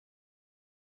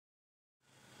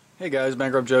Hey guys,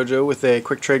 Bankruptjojo with a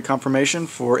quick trade confirmation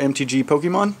for MTG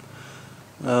Pokemon.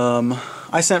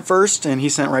 I sent first and he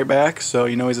sent right back, so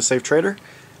you know he's a safe trader.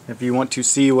 If you want to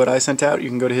see what I sent out, you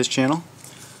can go to his channel,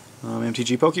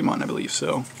 MTG Pokemon, I believe.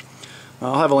 So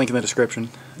I'll have a link in the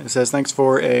description. It says, thanks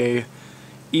for a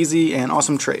easy and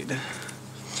awesome trade.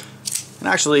 And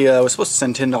actually, I was supposed to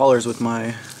send $10 with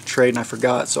my trade and I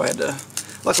forgot, so I had to...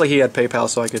 Luckily he had PayPal,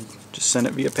 so I could just send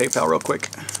it via PayPal real quick.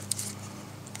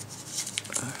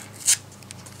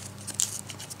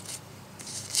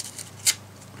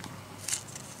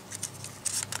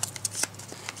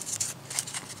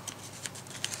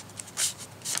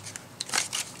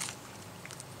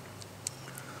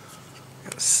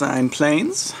 Signed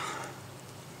planes.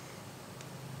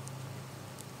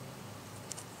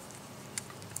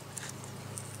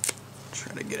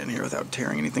 Try to get in here without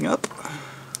tearing anything up.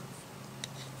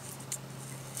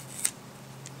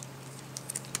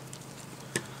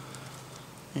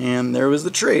 And there was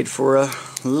the trade for a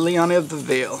Leon of the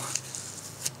Vale.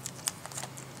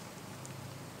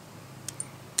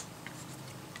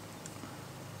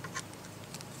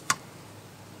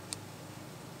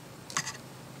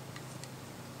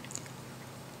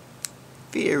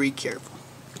 Very careful.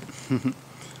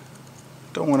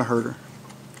 Don't want to hurt her.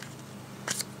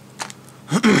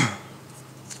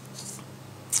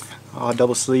 Oh,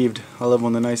 double sleeved. I love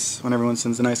when everyone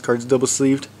sends the nice cards double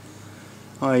sleeved.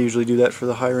 I usually do that for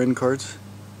the higher end cards.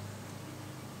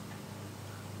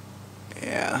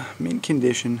 Yeah, mint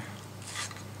condition.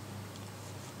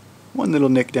 One little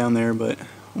nick down there, but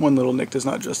one little nick does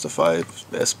not justify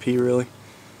SP really.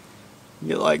 You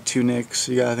get like 2 nicks,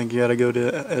 I think you gotta go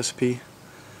to SP.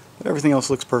 But everything else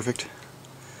looks perfect.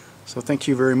 So thank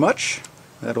you very much.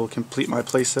 That'll complete my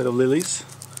playset of lilies.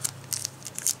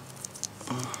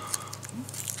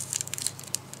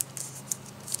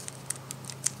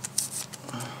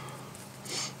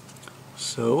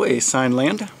 So a signed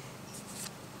land,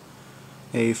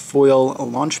 a foil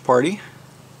launch party,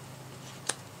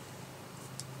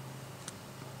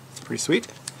 pretty sweet,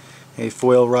 a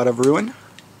foil Rod of Ruin,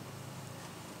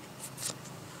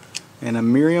 and a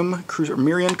Miriam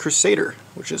Crusader,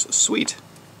 which is sweet.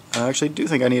 I actually do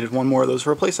think I needed one more of those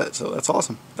for a playset, so that's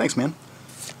awesome. Thanks, man.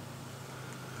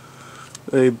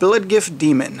 A Blood Gift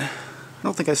Demon. I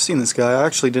don't think I've seen this guy. I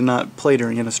actually did not play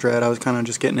during Innistrad. I was kind of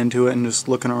just getting into it and just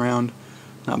looking around,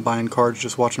 not buying cards,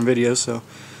 just watching videos. So, at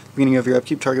the beginning of your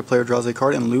upkeep, target player draws a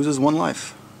card and loses 1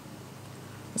 life.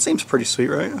 That seems pretty sweet,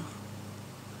 right?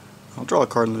 I'll draw a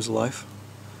card and lose a life.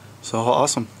 So,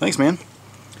 awesome. Thanks, man.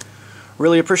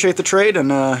 Really appreciate the trade, and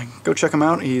go check him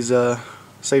out. He's a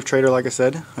safe trader, like I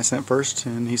said. I sent first,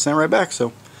 and he sent right back,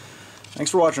 so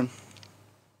thanks for watching.